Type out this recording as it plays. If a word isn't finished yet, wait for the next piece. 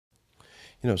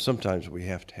You know, sometimes we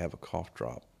have to have a cough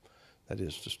drop. That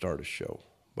is to start a show.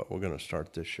 But we're going to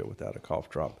start this show without a cough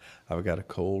drop. I've got a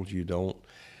cold. You don't.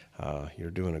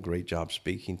 You're doing a great job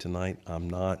speaking tonight. I'm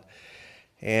not.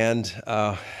 And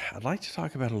I'd like to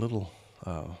talk about a little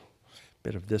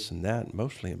bit of this and that,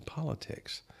 mostly in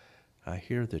politics. I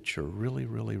hear that you're really,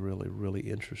 really, really, really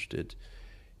interested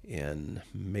in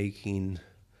making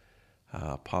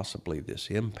possibly this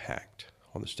impact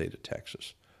on the state of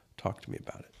Texas. Talk to me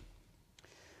about it.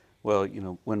 Well,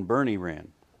 when Bernie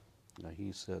ran,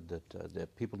 he said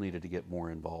that people needed to get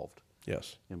more involved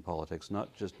Yes. in politics,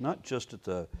 not just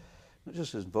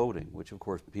as voting, which of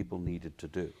course people needed to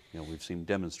do. We've seen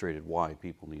demonstrated why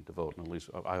people need to vote, and at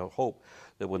least I hope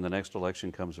that when the next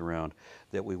election comes around,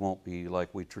 that we won't be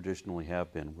like we traditionally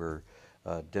have been, where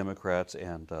Democrats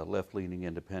and left-leaning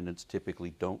independents typically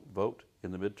don't vote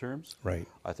in the midterms. Right.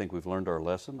 I think we've learned our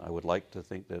lesson. I would like to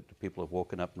think that people have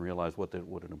woken up and realized what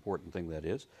an important thing that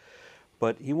is.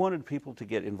 But he wanted people to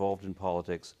get involved in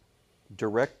politics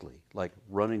directly, like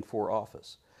running for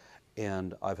office.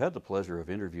 And I've had the pleasure of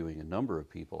interviewing a number of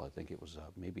people, I think it was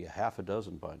maybe a half a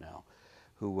dozen by now,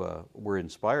 who were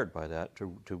inspired by that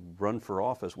to run for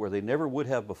office where they never would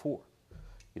have before.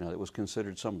 It was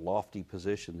considered some lofty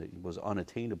position that was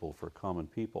unattainable for common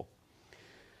people.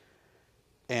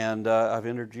 And I've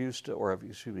interviewed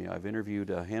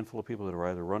a handful of people that are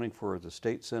either running for the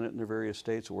state senate in their various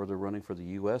states, or they're running for the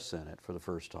U.S. Senate for the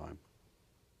first time.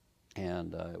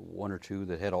 And one or two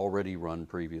that had already run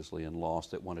previously and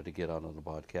lost, that wanted to get out on the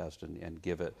podcast and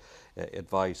give it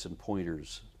advice and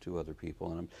pointers to other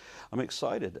people. And I'm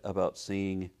excited about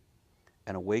seeing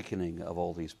an awakening of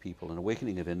all these people, an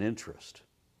awakening of an interest,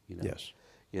 Yes.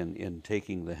 in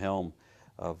taking the helm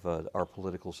of our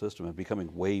political system and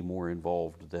becoming way more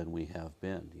involved than we have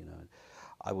been.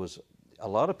 A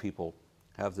lot of people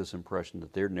have this impression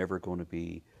that they're never going to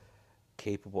be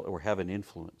capable or have an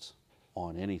influence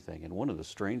on anything. And one of the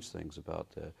strange things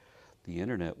about the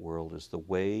internet world is the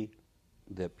way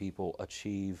that people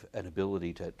achieve an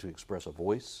ability to express a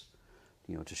voice,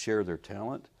 to share their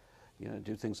talent,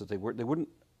 do things that they wouldn't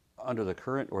under the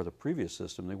current or the previous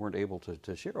system. They weren't able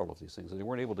to share all of these things. They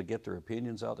weren't able to get their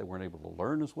opinions out. They weren't able to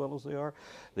learn as well as they are.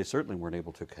 They certainly weren't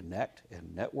able to connect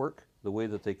and network the way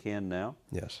that they can now.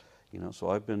 Yes. So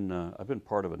I've been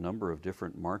part of a number of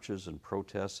different marches and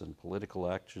protests and political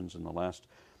actions in the last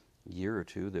year or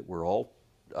two that were all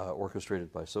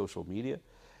orchestrated by social media,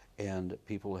 and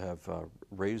people have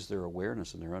raised their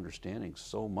awareness and their understanding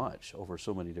so much over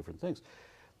so many different things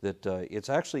that it's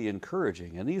actually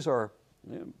encouraging. And these are,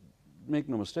 make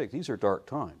no mistake, these are dark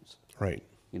times. Right.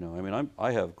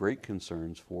 I have great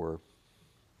concerns for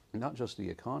not just the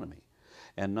economy,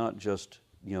 and not just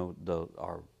the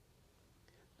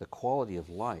quality of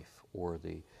life, or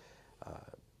the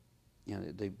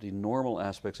normal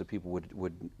aspects that people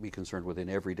would be concerned with in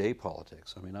everyday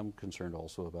politics. I'm concerned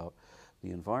also about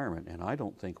the environment, and I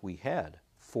don't think we had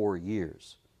 4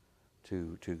 years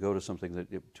to go to something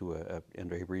to a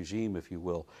regime, if you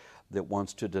will, that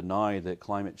wants to deny that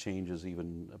climate change is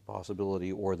even a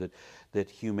possibility, or that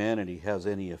humanity has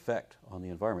any effect on the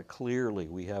environment. Clearly,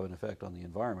 we have an effect on the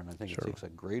environment. I think Sure. It takes a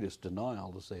greatest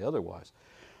denial to say otherwise.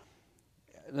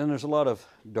 Then there's a lot of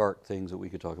dark things that we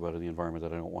could talk about in the environment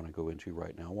that I don't want to go into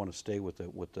right now. I want to stay with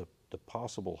the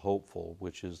possible hopeful,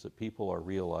 which is that people are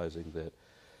realizing that,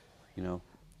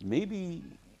 maybe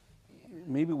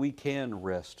we can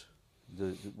wrest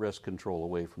control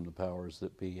away from the powers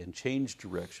that be and change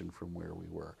direction from where we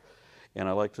were. And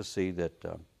I like to see that,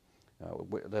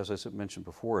 as I mentioned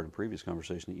before in a previous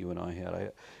conversation that you and I had,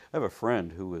 I have a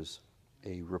friend who is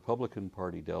a Republican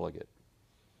Party delegate.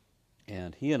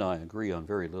 And he and I agree on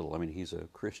very little. He's a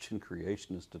Christian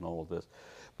creationist and all of this,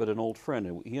 but an old friend.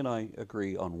 And he and I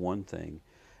agree on one thing,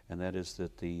 and that is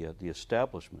that the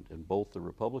establishment in both the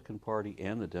Republican Party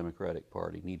and the Democratic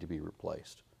Party need to be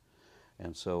replaced.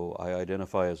 And so I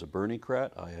identify as a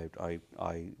Bernie-crat.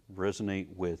 I resonate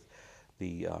with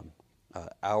the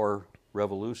Our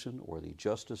Revolution, or the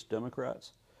Justice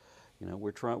Democrats.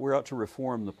 We're out to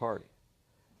reform the party,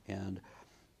 and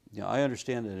I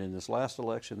understand that in this last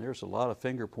election, there's a lot of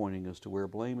finger pointing as to where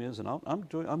blame is, and I'm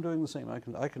doing the same.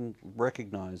 I can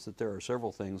recognize that there are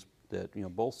several things that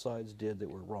both sides did that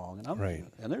were wrong, and Right.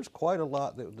 and there's quite a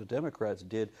lot that the Democrats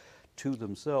did to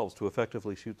themselves to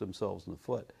effectively shoot themselves in the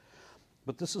foot.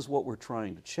 But this is what we're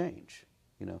trying to change.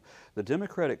 The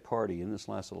Democratic Party in this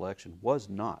last election was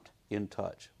not in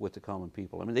touch with the common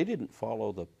people. They didn't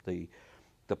follow the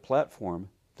platform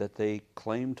that they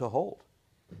claimed to hold.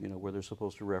 Where they're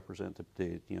supposed to represent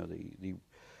the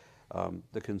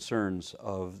concerns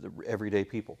of the everyday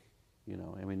people.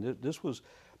 This was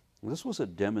This was a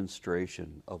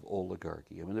demonstration of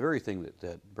oligarchy. I mean, the very thing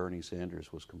that Bernie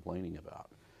Sanders was complaining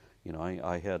about. You know,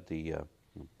 I had the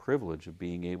privilege of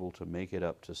being able to make it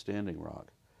up to Standing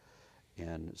Rock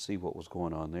and see what was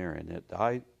going on there. And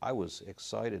I was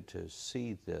excited to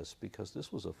see this because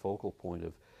this was a focal point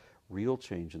of real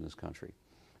change in this country.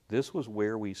 This was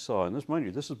where we saw, and this, mind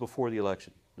you, this is before the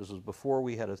election. This was before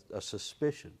we had a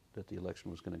suspicion that the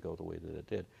election was going to go the way that it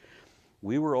did.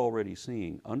 We were already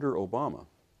seeing, under Obama,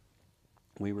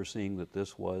 we were seeing that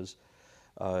this was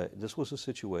a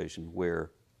situation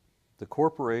where the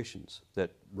corporations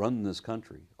that run this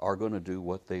country are going to do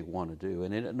what they want to do,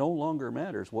 and it no longer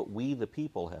matters what we, the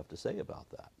people, have to say about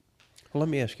that. Well, let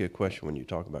me ask you a question when you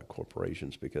talk about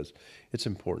corporations, because it's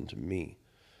important to me.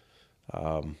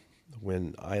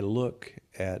 When I look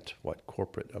at what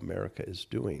corporate America is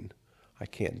doing, I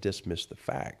can't dismiss the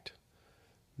fact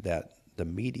that the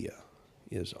media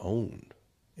is owned,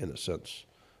 in a sense,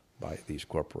 by these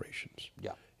corporations.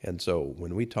 Yeah. And so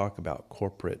when we talk about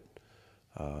corporate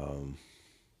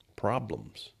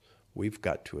problems, we've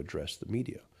got to address the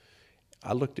media.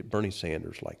 I looked at Bernie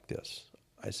Sanders like this.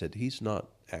 I said, he's not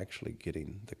actually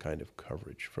getting the kind of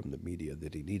coverage from the media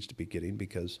that he needs to be getting,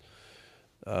 because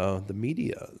the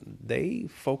media, they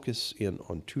focus in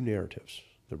on two narratives,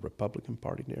 the Republican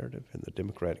Party narrative and the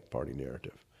Democratic Party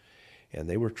narrative. And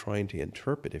they were trying to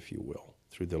interpret, if you will,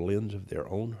 through the lens of their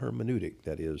own hermeneutic.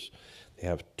 That is, they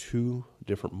have two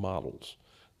different models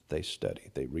they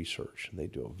study, they research, and they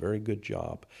do a very good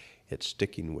job at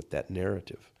sticking with that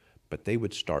narrative. But they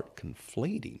would start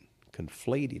conflating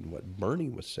what Bernie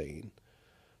was saying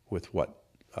with what,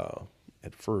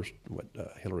 at first, what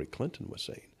Hillary Clinton was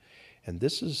saying. And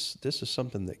this is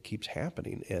something that keeps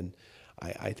happening. And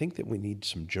I think that we need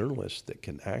some journalists that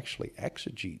can actually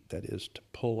exegete, that is, to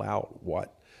pull out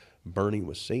what Bernie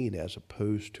was saying as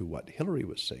opposed to what Hillary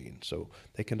was saying, so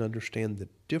they can understand the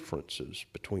differences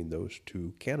between those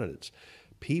two candidates.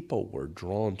 People were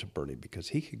drawn to Bernie because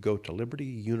he could go to Liberty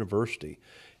University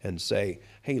and say,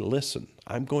 hey, listen,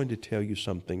 I'm going to tell you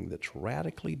something that's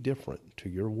radically different to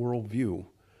your worldview.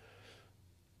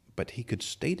 But he could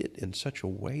state it in such a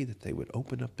way that they would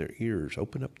open up their ears,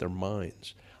 open up their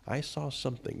minds. I saw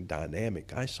something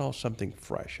dynamic. I saw something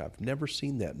fresh. I've never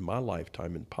seen that in my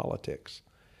lifetime in politics.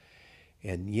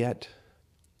 And yet,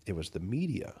 it was the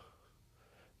media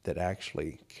that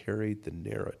actually carried the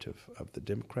narrative of the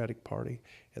Democratic Party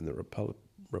and the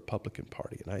Republican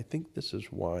Party. And I think this is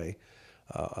why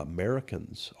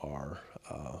Americans are,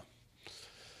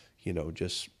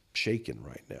 just shaken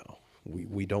right now.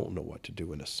 We don't know what to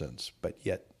do, in a sense, but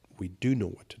yet we do know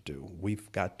what to do.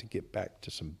 We've got to get back to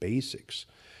some basics.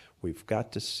 We've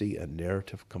got to see a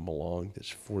narrative come along that's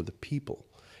for the people,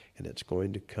 and it's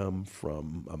going to come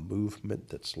from a movement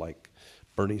that's like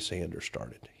Bernie Sanders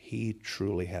started. He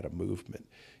truly had a movement.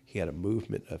 He had a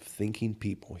movement of thinking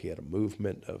people. He had a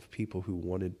movement of people who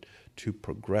wanted to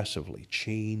progressively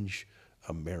change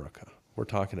America. We're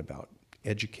talking about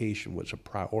education was a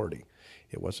priority.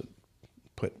 It wasn't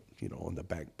put on the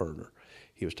back burner.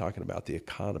 He was talking about the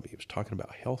economy. He was talking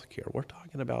about health care. We're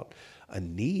talking about a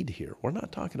need here. We're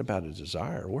not talking about a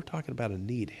desire. We're talking about a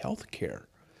need, health care.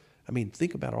 I mean,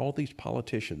 think about all these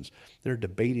politicians. They're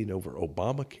debating over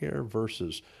Obamacare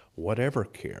versus whatever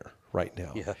care right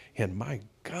now. Yeah. And my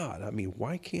God, I mean,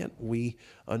 why can't we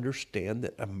understand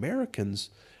that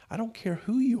Americans, I don't care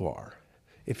who you are,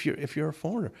 if you're a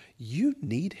foreigner, you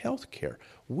need health care.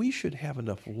 We should have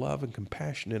enough love and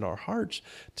compassion in our hearts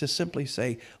to simply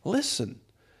say, listen,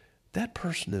 that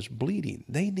person is bleeding.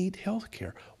 They need health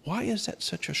care. Why is that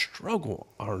such a struggle,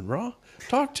 Aron Ra?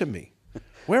 Talk to me.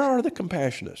 Where are the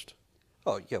compassionist?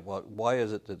 Oh yeah. Well, why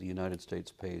is it that the United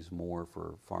States pays more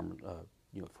for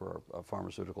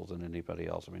pharmaceuticals than anybody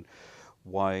else? I mean,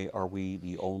 why are we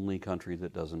the only country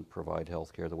that doesn't provide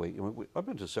health care the way? I've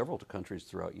been to several countries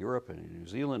throughout Europe and New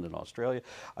Zealand and Australia.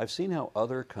 I've seen how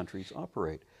other countries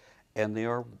operate, and they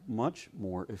are much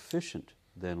more efficient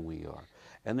than we are,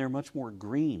 and they're much more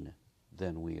green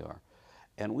than we are.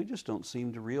 And we just don't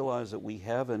seem to realize that we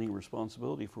have any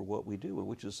responsibility for what we do,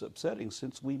 which is upsetting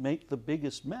since we make the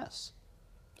biggest mess.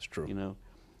 It's true.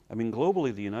 I mean,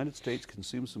 globally, the United States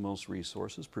consumes the most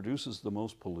resources, produces the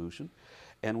most pollution,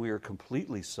 and we are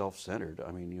completely self-centered.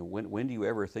 I mean, when do you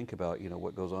ever think about,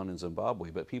 what goes on in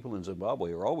Zimbabwe? But people in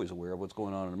Zimbabwe are always aware of what's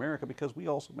going on in America because we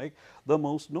also make the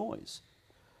most noise.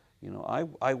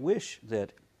 I wish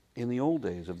that in the old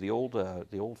days of the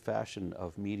old fashion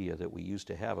of media that we used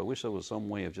to have, I wish there was some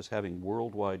way of just having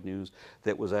worldwide news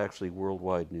that was actually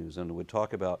worldwide news, and it would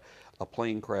talk about a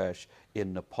plane crash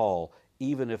in Nepal,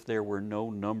 even if there were no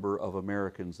number of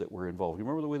Americans that were involved. You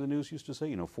remember the way the news used to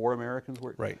say, 4 Americans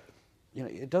were? Right.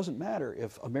 it doesn't matter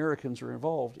if Americans are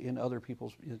involved in other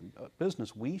people's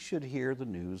business. We should hear the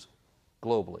news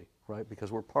globally, right?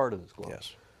 Because we're part of this globe,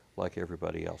 Yes. like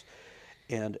everybody else.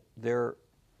 And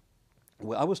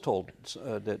well, I was told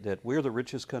that we're the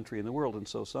richest country in the world, and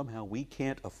so somehow we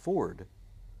can't afford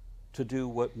to do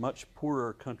what much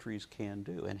poorer countries can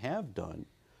do and have done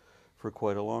for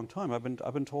quite a long time. I've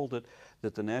been told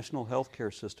that the national health care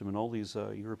system in all these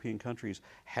European countries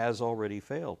has already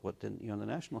failed. But then, the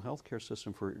national health care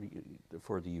system for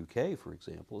the UK, for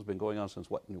example, has been going on since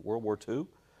what, World War II?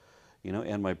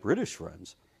 And my British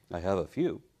friends, I have a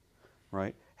few,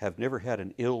 right, have never had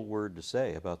an ill word to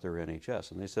say about their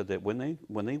NHS. And they said that when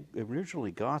they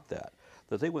originally got that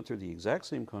they went through the exact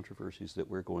same controversies that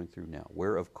we're going through now,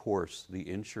 where, of course, the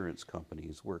insurance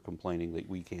companies were complaining that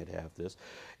we can't have this,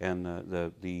 and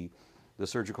the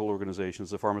surgical organizations,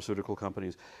 the pharmaceutical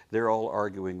companies, they're all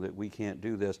arguing that we can't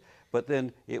do this. But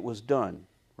then it was done,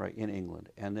 right, in England.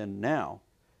 And then now,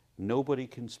 nobody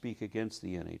can speak against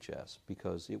the NHS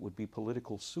because it would be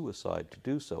political suicide to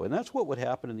do so. And that's what would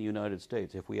happen in the United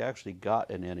States if we actually got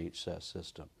an NHS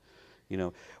system,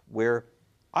 where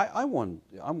I'm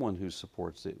one who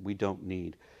supports that we don't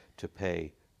need to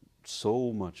pay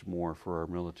so much more for our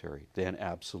military than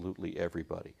absolutely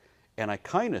everybody. And I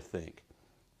kind of think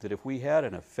that if we had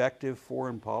an effective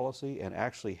foreign policy and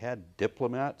actually had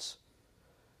diplomats,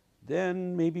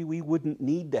 then maybe we wouldn't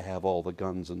need to have all the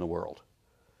guns in the world.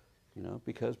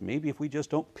 Because maybe if we just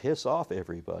don't piss off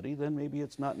everybody, then maybe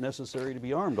it's not necessary to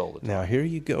be armed all the time. Now, here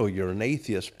you go. You're an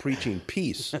atheist preaching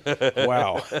peace.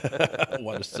 Wow.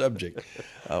 What a subject.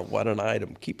 What an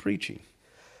item. Keep preaching.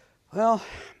 Well,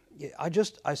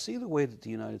 I see the way that the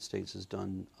United States has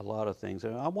done a lot of things,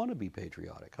 and I want to be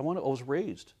patriotic. I was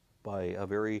raised by a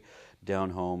very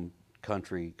down-home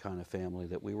country kind of family,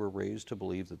 that we were raised to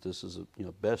believe that this is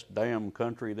the best damn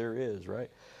country there is, right?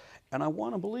 And I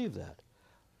want to believe that.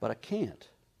 But I can't.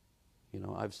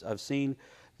 I've seen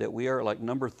that we are like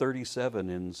number 37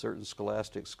 in certain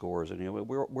scholastic scores, and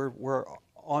we're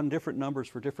on different numbers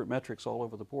for different metrics all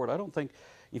over the board. I don't think,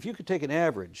 if you could take an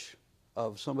average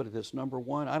of somebody that's number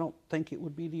one, I don't think it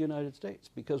would be the United States,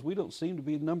 because we don't seem to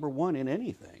be number one in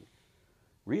anything,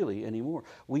 really, anymore.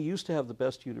 We used to have the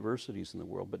best universities in the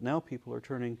world, but now people are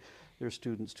turning their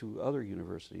students to other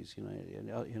universities,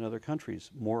 in other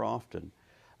countries more often.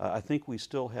 I think we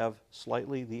still have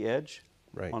slightly the edge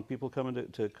on people coming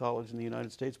to college in the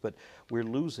United States, but we're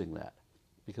losing that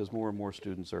because more and more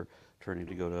students are turning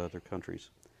to go to other countries.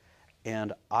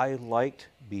 And I liked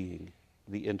being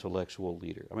the intellectual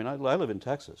leader. I mean, I live in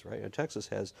Texas, right? And Texas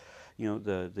has,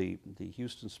 the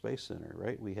Houston Space Center,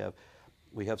 right? We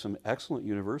have some excellent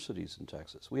universities in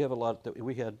Texas. We have a lot.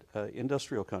 We had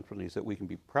industrial companies that we can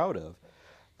be proud of,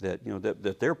 that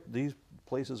these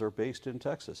places are based in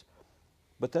Texas.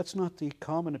 But that's not the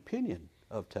common opinion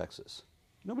of Texas.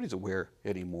 Nobody's aware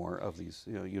anymore of these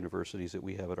universities that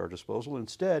we have at our disposal.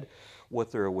 Instead,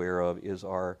 what they're aware of is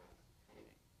our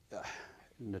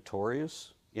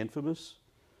notorious, infamous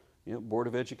Board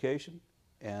of Education,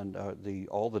 and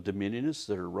all the dominionists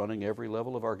that are running every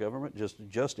level of our government,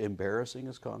 just embarrassing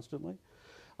us constantly.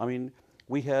 I mean,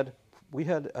 we had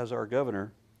as our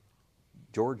governor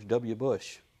George W.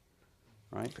 Bush.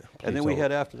 Right? And then we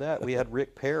had, after that, we had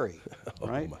Rick Perry,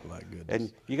 right? Oh, my goodness.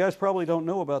 And you guys probably don't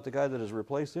know about the guy that has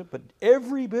replaced him, but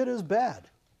every bit as bad.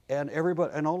 And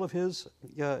everybody, and all of his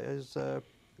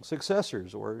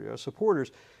successors or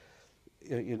supporters,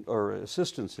 or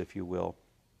assistants, if you will,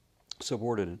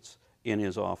 subordinates in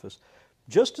his office,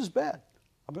 just as bad.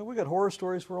 I mean, we got horror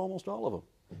stories for almost all of them.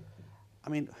 I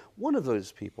mean, one of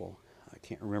those people, I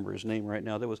can't remember his name right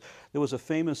now. There was a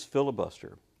famous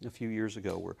filibuster a few years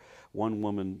ago where one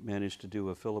woman managed to do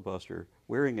a filibuster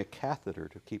wearing a catheter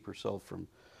to keep herself from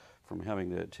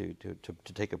having to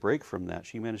take a break from that.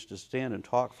 She managed to stand and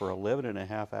talk for 11 and a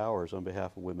half hours on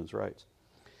behalf of women's rights.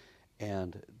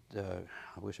 And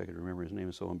I wish I could remember his name.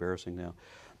 It's so embarrassing now.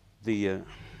 The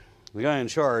guy in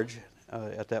charge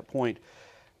at that point,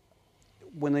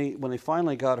 when they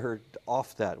finally got her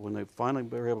off that, when they finally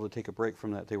were able to take a break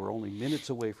from that, they were only minutes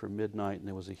away from midnight, and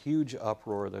there was a huge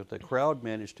uproar. The crowd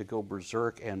managed to go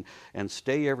berserk and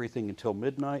stay everything until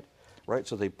midnight, right?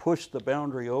 So they pushed the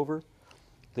boundary over.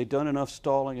 They'd done enough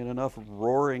stalling and enough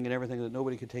roaring and everything that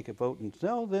nobody could take a vote. And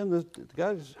so then the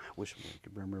guy, I wish I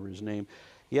could remember his name,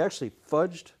 he actually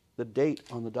fudged the date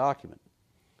on the document.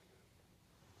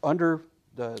 Under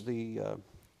the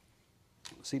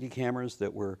CD cameras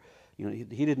that were, he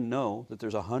didn't know that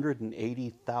there's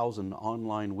 180,000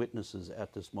 online witnesses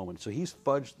at this moment. So he's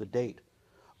fudged the date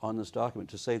on this document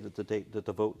to say that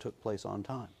the vote took place on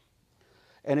time.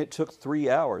 And it took 3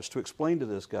 hours to explain to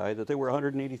this guy that there were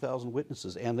 180,000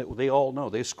 witnesses and that they all know.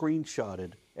 They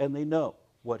screenshotted and they know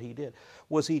what he did.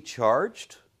 Was he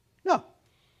charged? No.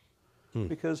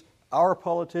 Because our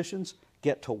politicians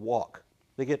get to walk.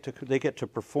 They get to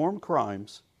perform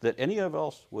crimes that any of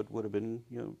us would have been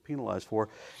penalized for,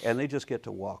 and they just get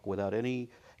to walk without any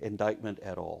indictment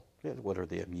at all. What, are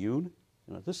they immune?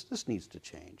 This needs to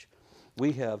change.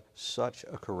 We have such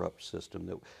a corrupt system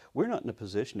that we're not in a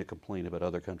position to complain about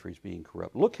other countries being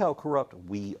corrupt. Look how corrupt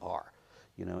we are.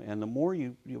 And the more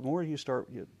you start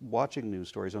watching news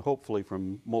stories, and hopefully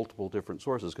from multiple different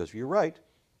sources, because you're right,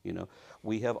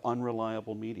 we have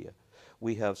unreliable media.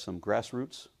 We have some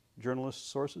grassroots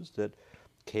journalist sources that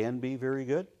can be very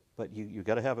good, but you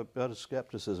got to have a bit of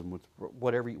skepticism with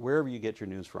wherever you get your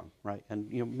news from, right?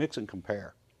 And mix and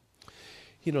compare.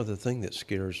 The thing that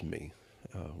scares me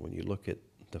when you look at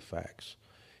the facts,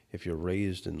 if you're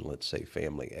raised in, let's say,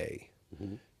 family A,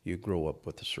 you grow up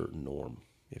with a certain norm.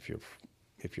 If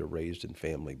you're raised in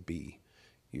family B,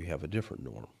 you have a different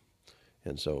norm.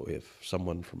 And so if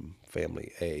someone from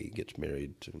family A gets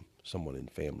married to someone in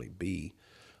family B,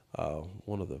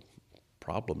 one of the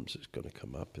problems that's going to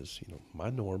come up is, my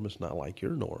norm is not like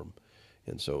your norm.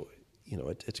 And so,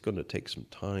 it's going to take some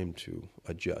time to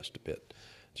adjust a bit,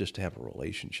 just to have a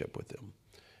relationship with them.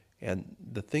 And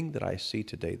the thing that I see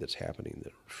today that's happening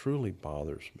that truly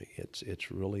bothers me,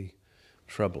 it's really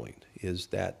troubling, is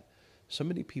that so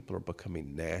many people are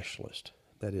becoming nationalist.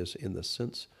 That is, in the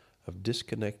sense of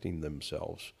disconnecting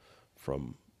themselves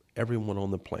from everyone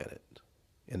on the planet.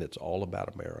 And it's all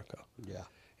about America. Yeah.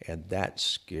 And that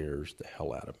scares the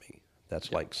hell out of me.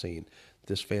 That's like saying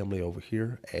this family over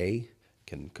here, A,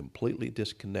 can completely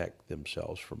disconnect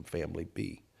themselves from family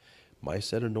B. My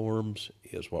set of norms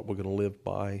is what we're going to live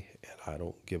by, and I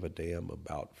don't give a damn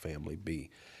about family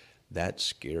B. That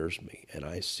scares me, and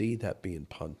I see that being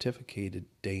pontificated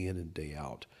day in and day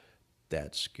out.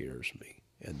 That scares me.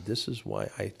 And this is why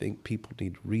I think people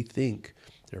need to rethink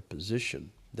their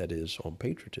position, that is, on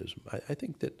patriotism. I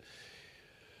think that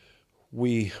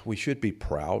we should be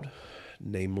proud,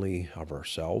 namely of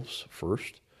ourselves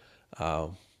first,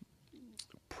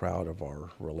 proud of our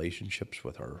relationships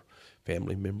with our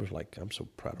family members. Like, I'm so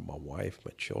proud of my wife,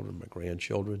 my children, my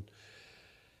grandchildren.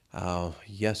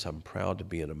 Yes, I'm proud to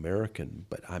be an American,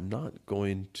 but I'm not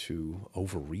going to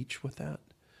overreach with that.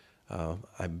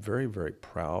 I'm very, very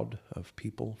proud of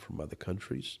people from other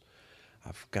countries.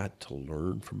 I've got to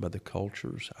learn from other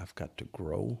cultures. I've got to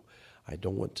grow. I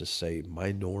don't want to say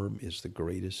my norm is the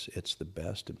greatest, it's the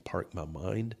best, and park my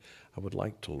mind. I would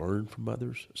like to learn from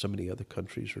others. So many other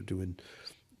countries are doing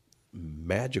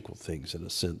magical things, in a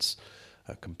sense,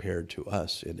 compared to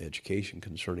us in education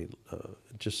concerning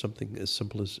just something as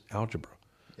simple as algebra.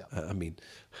 Yeah.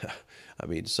 I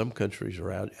mean, some countries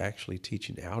are actually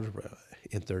teaching algebra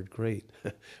in third grade.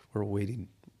 We're waiting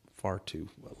far too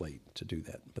late to do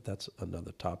that, but that's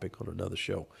another topic on another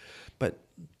show. But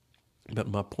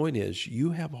my point is,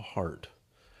 you have a heart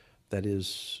that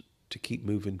is to keep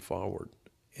moving forward,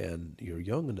 and you're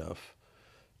young enough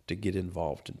to get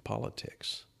involved in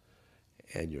politics,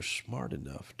 and you're smart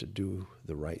enough to do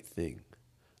the right thing,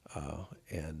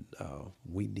 and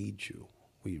we need you.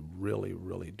 We really,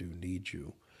 really do need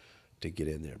you to get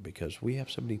in there, because we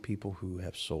have so many people who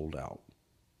have sold out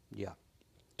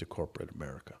to corporate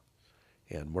America.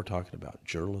 And we're talking about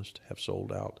journalists have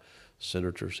sold out,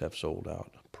 senators have sold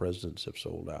out, presidents have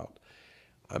sold out.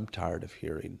 I'm tired of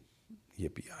hearing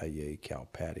yippee-yi-yay, cow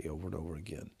patty over and over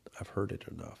again. I've heard it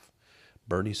enough.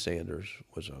 Bernie Sanders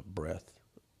was a breath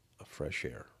of fresh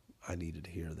air. I needed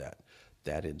to hear that.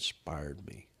 That inspired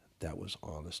me. That was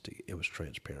honesty. It was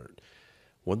transparent.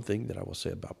 One thing that I will say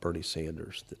about Bernie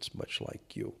Sanders that's much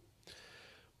like you,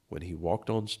 when he walked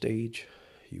on stage,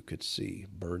 you could see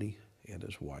Bernie and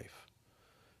his wife.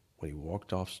 When he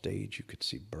walked off stage, you could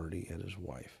see Bernie and his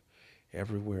wife.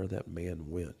 Everywhere that man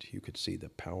went, you could see the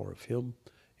power of him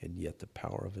and yet the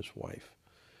power of his wife.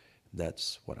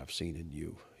 That's what I've seen in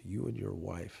you. You and your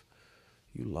wife,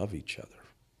 you love each other.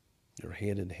 You're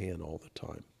hand in hand all the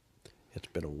time. It's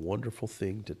been a wonderful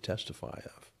thing to testify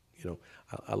of.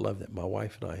 I love that. My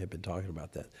wife and I have been talking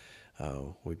about that.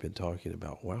 We've been talking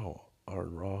about, wow,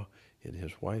 Aron Ra and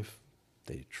his wife,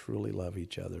 they truly love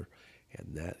each other,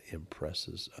 and that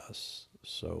impresses us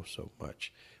so, so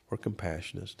much. We're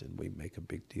compassionate, and we make a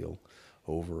big deal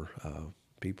over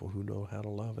people who know how to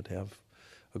love and have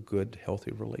a good,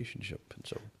 healthy relationship. And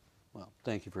so, well,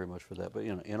 thank you very much for that. But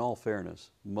in all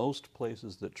fairness, most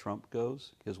places that Trump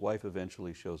goes, his wife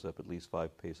eventually shows up at least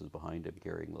 5 paces behind him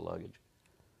carrying the luggage.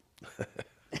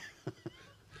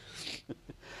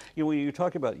 When you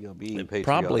talk about being patriotic,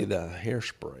 probably the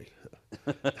hairspray.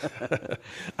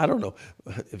 I don't know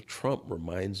if Trump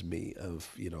reminds me of,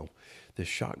 the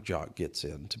shock jock gets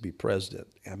in to be president.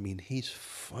 I mean, he's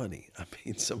funny. I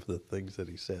mean, some of the things that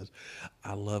he says,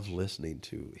 I love listening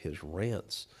to his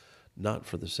rants, not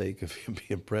for the sake of him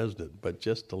being president, but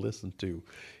just to listen to,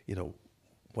 you know,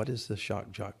 what is the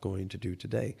shock jock going to do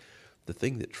today? The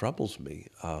thing that troubles me,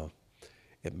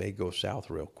 it may go south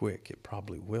real quick. It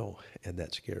probably will, and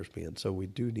that scares me. And so we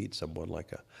do need someone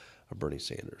like a Bernie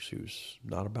Sanders who's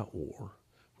not about war.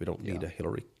 We don't need Yeah. a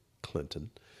Hillary Clinton.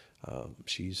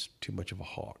 She's too much of a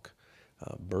hawk.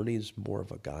 Bernie's more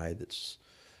of a guy that's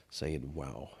saying,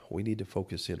 wow, we need to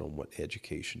focus in on what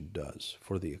education does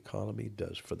for the economy,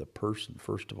 does for the person,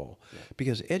 first of all. Yeah.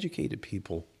 Because educated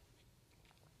people,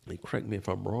 and correct me if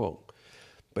I'm wrong,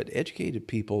 but educated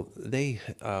people, they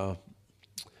have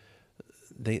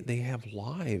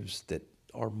lives that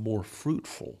are more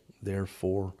fruitful.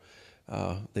 Therefore,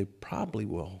 they probably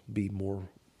will be more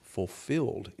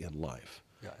fulfilled in life.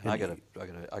 Yeah, and I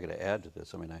gotta add to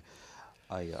this. I mean,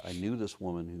 I knew this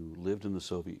woman who lived in the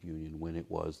Soviet Union when it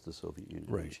was the Soviet Union.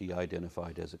 Right. She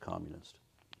identified as a communist,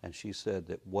 and she said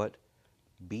that what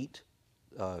beat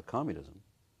communism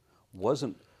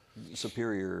wasn't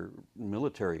superior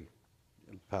military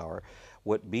power.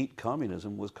 What beat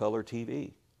communism was color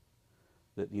TV.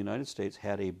 That the United States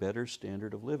had a better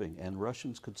standard of living, and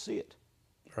Russians could see it.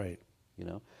 Right. You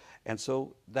know, and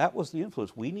so that was the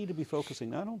influence. We need to be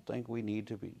focusing. I don't think we need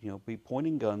to be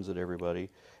pointing guns at everybody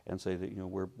and say that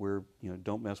we're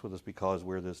don't mess with us because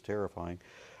we're this terrifying.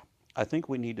 I think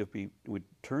we need to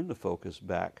turn the focus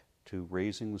back to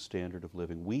raising the standard of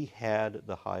living. We had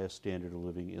the highest standard of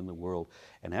living in the world,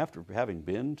 and after having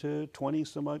been to 20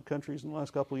 some odd countries in the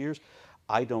last couple of years,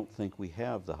 I don't think we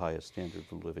have the highest standard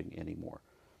of living anymore.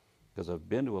 Because I've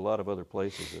been to a lot of other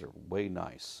places that are way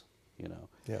nice,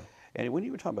 Yeah. And when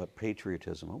you were talking about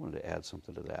patriotism, I wanted to add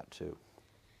something to that too.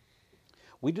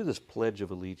 We do this Pledge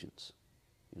of Allegiance,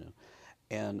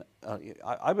 and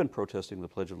I've been protesting the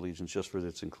Pledge of Allegiance just for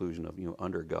its inclusion of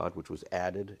under God, which was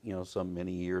added some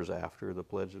many years after the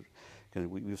Pledge. Because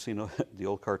we've seen the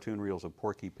old cartoon reels of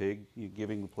Porky Pig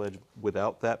giving the pledge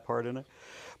without that part in it.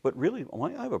 But really,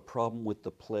 I have a problem with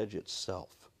the pledge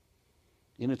itself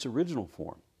in its original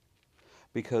form,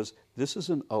 because this is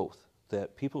an oath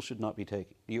that people should not be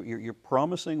taking. You're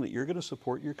promising that you're going to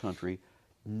support your country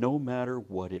no matter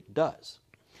what it does.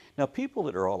 Now, people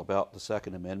that are all about the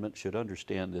Second Amendment should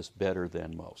understand this better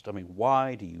than most. I mean,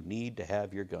 why do you need to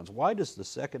have your guns? Why does the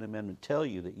Second Amendment tell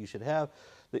you that you should have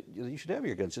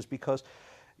your guns? Just because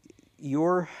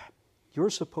you're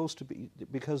supposed to be,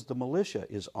 because the militia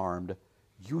is armed,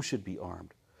 you should be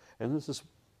armed. And this is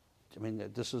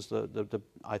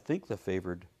I think the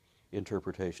favored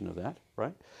interpretation of that,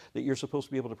 right? That you're supposed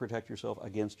to be able to protect yourself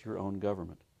against your own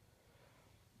government.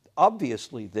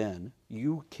 Obviously, then,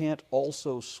 you can't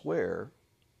also swear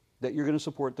that you're going to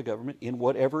support the government in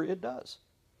whatever it does.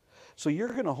 So you're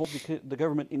going to hold the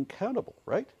government accountable,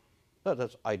 right?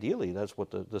 Ideally, that's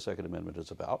what the Second Amendment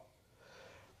is about.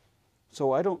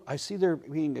 So I see there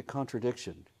being a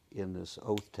contradiction in this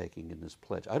oath-taking, in this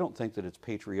pledge. I don't think that it's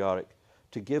patriotic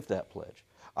to give that pledge.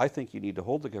 I think you need to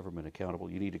hold the government accountable.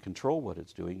 You need to control what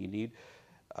it's doing. You need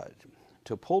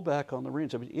to pull back on the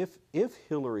reins. I mean, if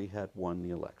Hillary had won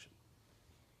the election,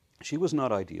 she was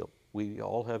not ideal. We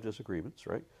all have disagreements,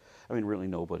 right? I mean, really,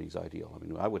 nobody's ideal. I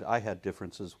mean, I had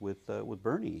differences with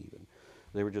Bernie even.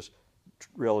 They were just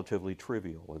relatively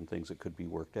trivial and things that could be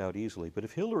worked out easily. But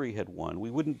if Hillary had won, we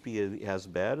wouldn't be as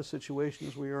bad a situation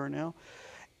as we are now.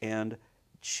 And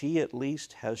she at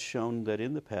least has shown that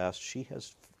in the past she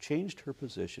has changed her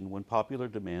position when popular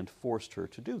demand forced her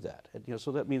to do that. And,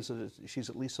 so that means that she's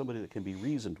at least somebody that can be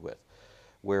reasoned with.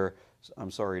 Where I'm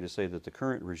sorry to say that the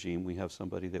current regime, we have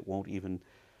somebody that won't even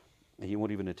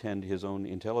attend his own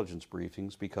intelligence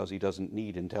briefings because he doesn't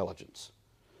need intelligence.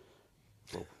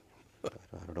 Well,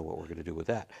 I don't know what we're going to do with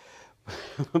that.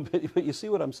 But you see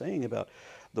what I'm saying about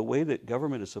the way that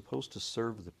government is supposed to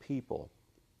serve the people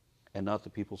and not the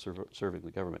people serving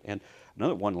the government. And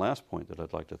one last point that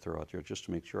I'd like to throw out there, just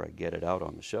to make sure I get it out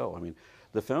on the show. I mean,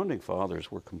 the Founding Fathers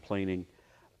were complaining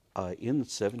in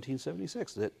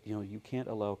 1776 that you can't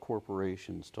allow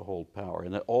corporations to hold power,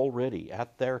 and that already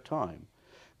at their time,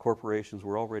 corporations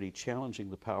were already challenging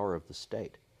the power of the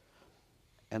state.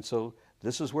 And so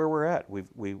this is where we're at.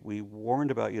 We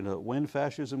warned about when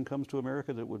fascism comes to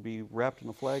America that would be wrapped in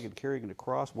a flag and carrying a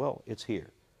cross. Well, it's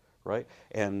here. Right?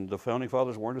 And the Founding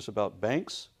Fathers warned us about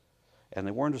banks, and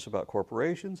they warned us about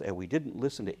corporations, and we didn't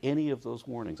listen to any of those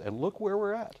warnings. And look where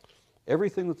we're at.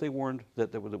 Everything that they warned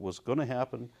that was going to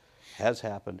happen has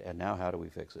happened, and now how do we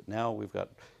fix it? Now we've got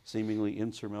seemingly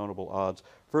insurmountable odds,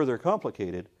 further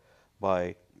complicated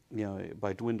by,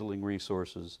 by dwindling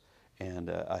resources and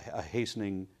a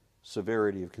hastening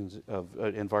severity of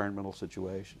environmental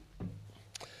situation.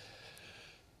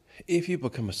 If you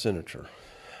become a senator,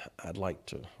 I'd like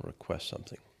to request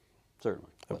something. Certainly.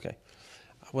 Okay.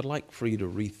 I would like for you to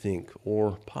rethink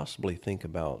or possibly think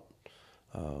about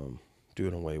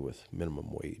doing away with minimum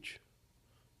wage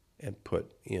and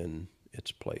put in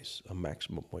its place a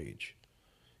maximum wage.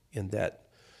 In that,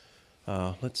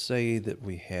 let's say that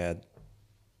we had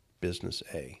business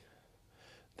A.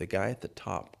 The guy at the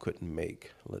top couldn't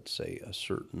make, let's say, a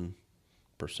certain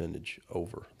percentage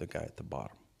over the guy at the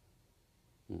bottom.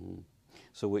 Mm-hmm.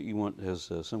 So what you want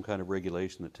is some kind of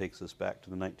regulation that takes us back to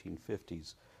the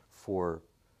 1950s for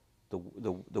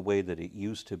the way that it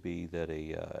used to be, that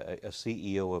a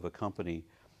CEO of a company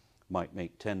might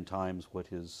make 10 times what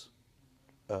his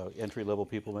entry-level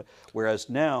people make, whereas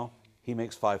now he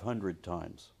makes 500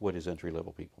 times what his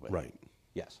entry-level people make. Right.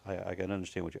 Yes, I can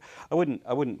understand what you. I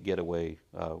wouldn't get away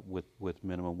with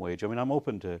minimum wage. I mean, I'm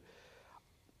open to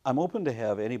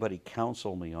have anybody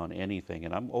counsel me on anything,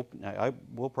 and I'm open. I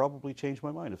will probably change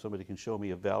my mind if somebody can show me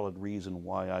a valid reason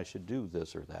why I should do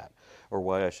this or that, or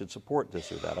why I should support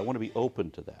this or that. I want to be open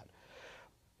to that.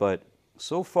 But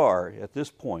so far, at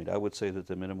this point, I would say that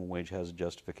the minimum wage has a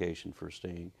justification for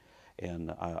staying,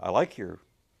 and I like your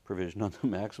provision on the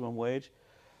maximum wage.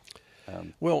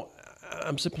 Well,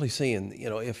 I'm simply saying,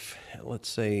 if, let's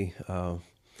say, a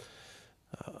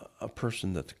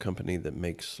person at the company that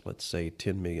makes, let's say,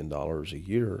 $10 million a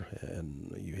year,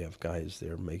 and you have guys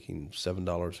there making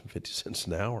 $7.50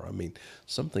 an hour, I mean,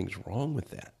 something's wrong with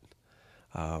that.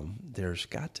 There's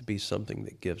got to be something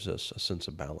that gives us a sense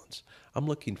of balance. I'm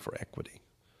looking for equity,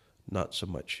 not so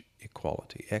much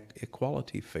equality.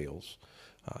 Equality fails.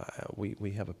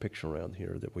 We have a picture around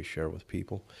here that we share with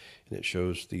people, and it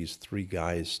shows these three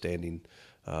guys standing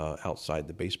outside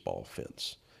the baseball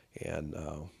fence. And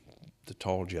the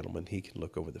tall gentleman, he can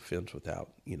look over the fence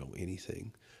without,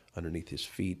 anything underneath his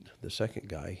feet. The second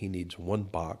guy, he needs one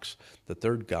box. The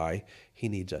third guy, he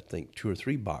needs, I think, 2 or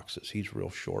 3 boxes. He's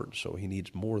real short, so he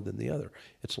needs more than the other.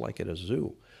 It's like at a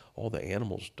zoo. All the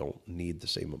animals don't need the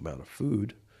same amount of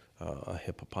food. A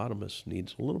hippopotamus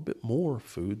needs a little bit more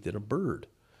food than a bird.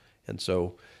 And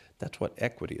so that's what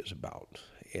equity is about.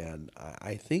 And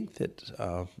I think that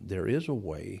there is a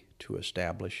way to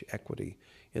establish equity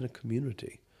in a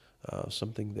community,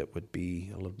 something that would be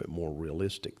a little bit more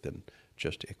realistic than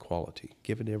just equality.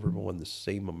 Giving everyone the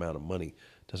same amount of money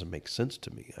doesn't make sense to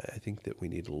me. I think that we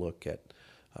need to look at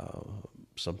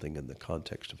something in the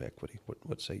context of equity.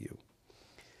 What say you?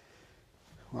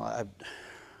 Well,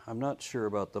 I'm not sure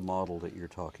about the model that you're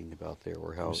talking about there,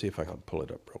 or how. Let me see if I can pull it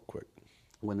up real quick.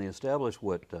 When they establish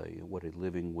what a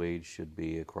living wage should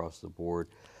be across the board,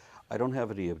 I don't have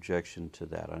any objection to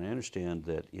that. And I understand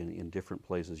that in different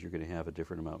places you're going to have a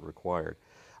different amount required.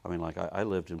 I mean, like I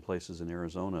lived in places in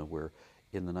Arizona where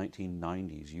in the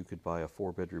 1990s you could buy a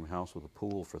 4-bedroom house with a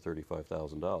pool for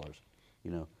 $35,000,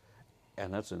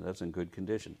 and that's in good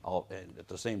condition. And at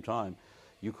the same time,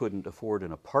 you couldn't afford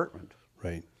an apartment,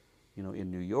 right?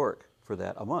 In New York for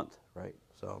that a month, right?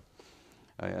 So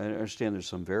I understand there's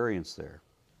some variance there.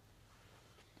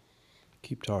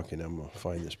 Keep talking. I'm going to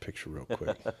find this picture real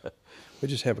quick. We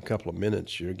just have a couple of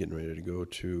minutes. You're getting ready to go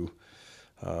to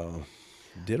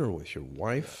dinner with your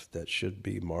wife. That should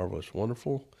be marvelous,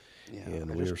 wonderful. Yeah,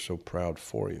 and we are so proud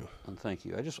for you. And thank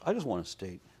you. I just want to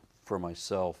state for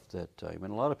myself that a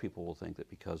lot of people will think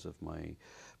that because of my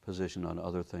position on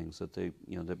other things that they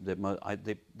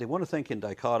want to think in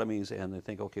dichotomies, and they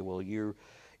think, okay, well,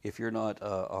 if you're not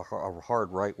a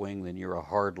hard right wing, then you're a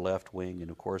hard left wing, and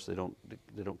of course they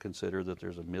don't consider that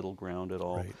there's a middle ground at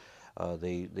all. Right.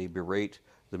 They berate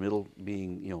the middle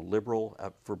being liberal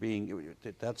for being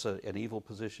that's an evil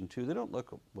position too. They don't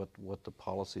look at what the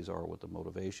policies are, what the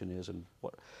motivation is, and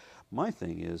what my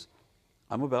thing is.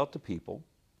 I'm about the people,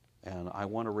 and I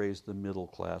want to raise the middle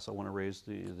class. I want to raise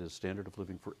the standard of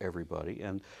living for everybody.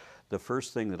 And the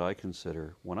first thing that I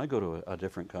consider when I go to a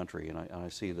different country and I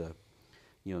see the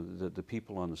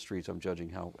people on the streets, I'm judging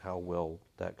how well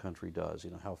that country does,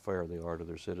 how fair they are to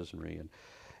their citizenry.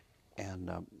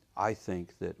 And I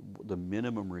think that the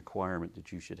minimum requirement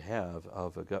that you should have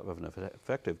of an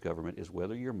effective government is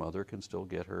whether your mother can still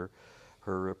get her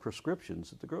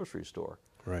prescriptions at the grocery store.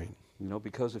 Right.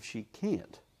 Because if she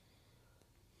can't,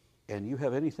 and you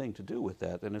have anything to do with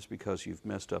that, then it's because you've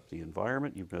messed up the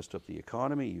environment, you've messed up the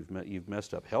economy, you've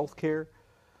messed up health care.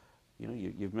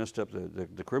 You've messed up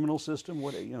the criminal system.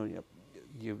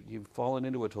 you've fallen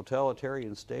into a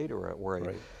totalitarian state or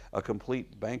Right. a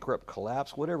complete bankrupt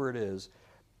collapse, whatever it is.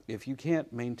 If you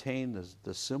can't maintain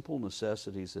the simple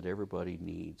necessities that everybody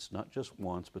needs, not just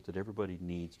wants, but that everybody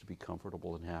needs to be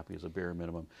comfortable and happy as a bare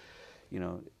minimum,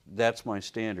 that's my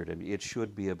standard. I mean, it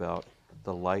should be about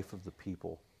the life of the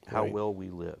people, how Right. well we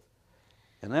live.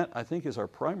 And that, I think, is our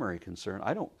primary concern.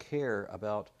 I don't care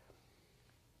about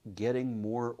getting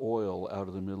more oil out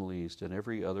of the Middle East and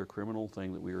every other criminal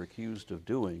thing that we are accused of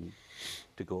doing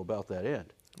to go about that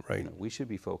end. Right. We should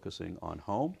be focusing on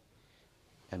home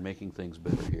and making things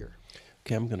better here.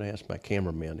 Okay, I'm going to ask my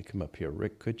cameraman to come up here.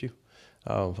 Rick, could you?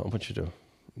 I want you to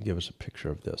give us a picture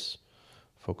of this.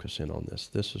 Focus in on this.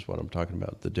 This is what I'm talking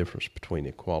about, the difference between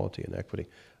equality and equity.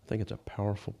 I think it's a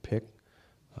powerful pic.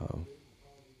 I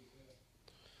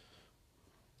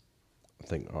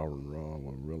think Aron Ra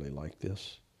will really like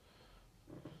this.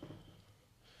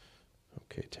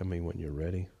 Okay, tell me when you're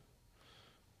ready.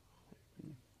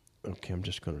 Okay, I'm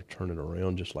just going to turn it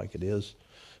around just like it is.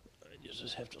 I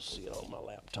just have to see it on my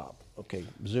laptop. Okay,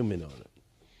 zoom in on it.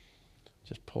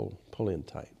 Just pull in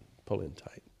tight, pull in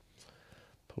tight,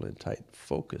 pull in tight.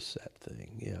 Focus that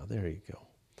thing. Yeah, there you go.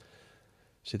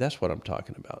 See, that's what I'm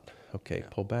talking about. Okay, yeah.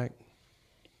 Pull back.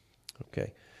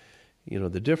 Okay.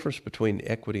 The difference between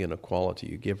equity and equality,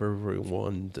 you give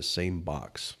everyone the same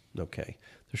box. Okay.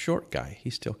 The short guy,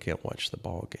 he still can't watch the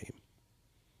ball game.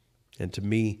 And to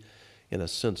me, in a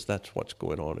sense, that's what's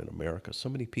going on in America. So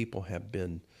many people have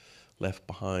been left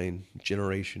behind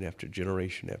generation after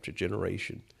generation after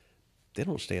generation. They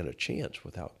don't stand a chance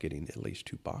without getting at least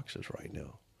 2 boxes right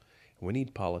now. And we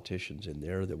need politicians in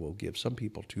there that will give some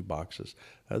people 2 boxes,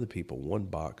 other people 1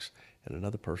 box, and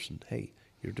another person, hey,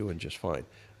 you're doing just fine.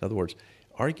 In other words,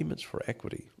 arguments for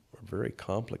equity are very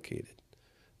complicated,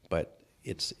 but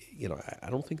it's, I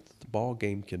don't think that the ball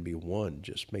game can be won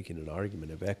just making an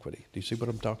argument of equity. Do you see what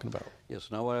I'm talking about? Yes.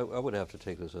 Now, I would have to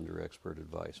take this under expert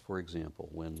advice. For example,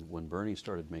 when Bernie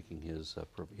started making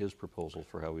his proposal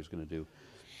for how he was going to do,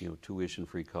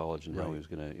 tuition-free college and how he was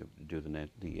going to do the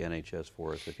NHS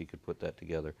for us, if he could put that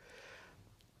together.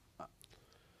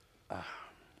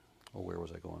 Where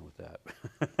was I going with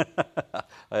that?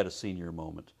 I had a senior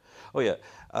moment. Oh, yeah.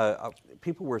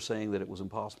 People were saying that it was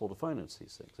impossible to finance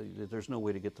these things. There's no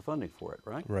way to get the funding for it,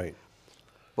 right? Right.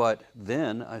 But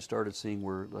then I started seeing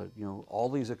where, all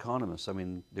these economists, I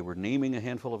mean, they were naming a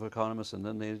handful of economists, and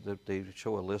then they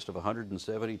show a list of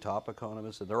 170 top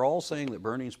economists, and they're all saying that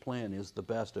Bernie's plan is the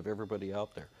best of everybody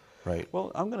out there. Right.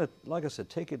 Well, I'm going to, like I said,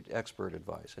 take expert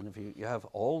advice. And if you have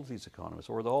all of these economists,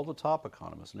 or all the top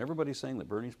economists, and everybody's saying that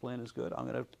Bernie's plan is good,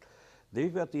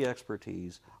 they've got the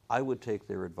expertise. I would take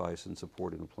their advice in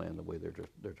supporting the plan the way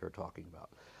they're talking about.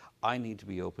 I need to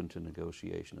be open to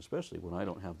negotiation, especially when I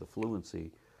don't have the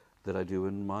fluency that I do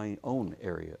in my own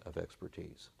area of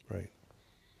expertise. Right.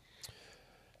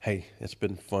 Hey, it's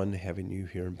been fun having you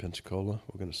here in Pensacola.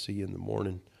 We're going to see you in the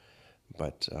morning,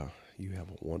 but you have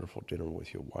a wonderful dinner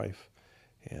with your wife,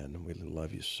 and we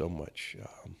love you so much.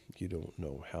 You don't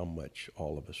know how much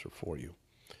all of us are for you.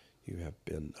 You have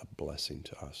been a blessing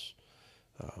to us.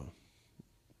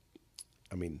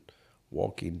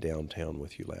 Walking downtown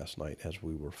with you last night as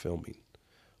we were filming,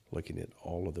 looking at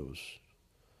all of those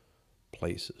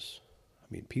places.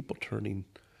 People turning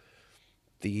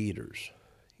theaters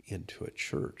into a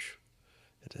church.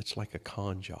 It's like a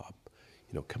con job.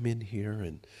 Come in here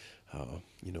and,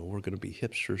 we're going to be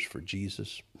hipsters for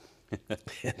Jesus.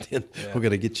 And then we're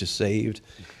going to get you saved.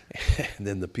 And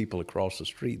then the people across the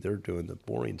street, they're doing the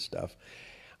boring stuff.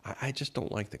 I just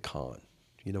don't like the con.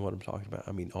 You know what I'm talking about?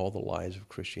 All the lies of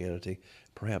Christianity.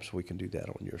 Perhaps we can do that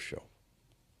on your show.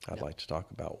 I'd like to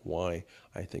talk about why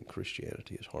I think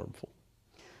Christianity is harmful.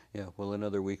 Yeah, well,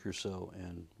 another week or so,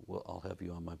 and I'll have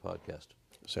you on my podcast.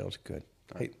 Sounds good.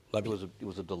 Right. Hey, love you. It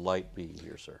was a delight being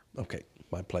here, sir. Okay,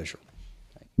 my pleasure.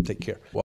 Thank you. Take care.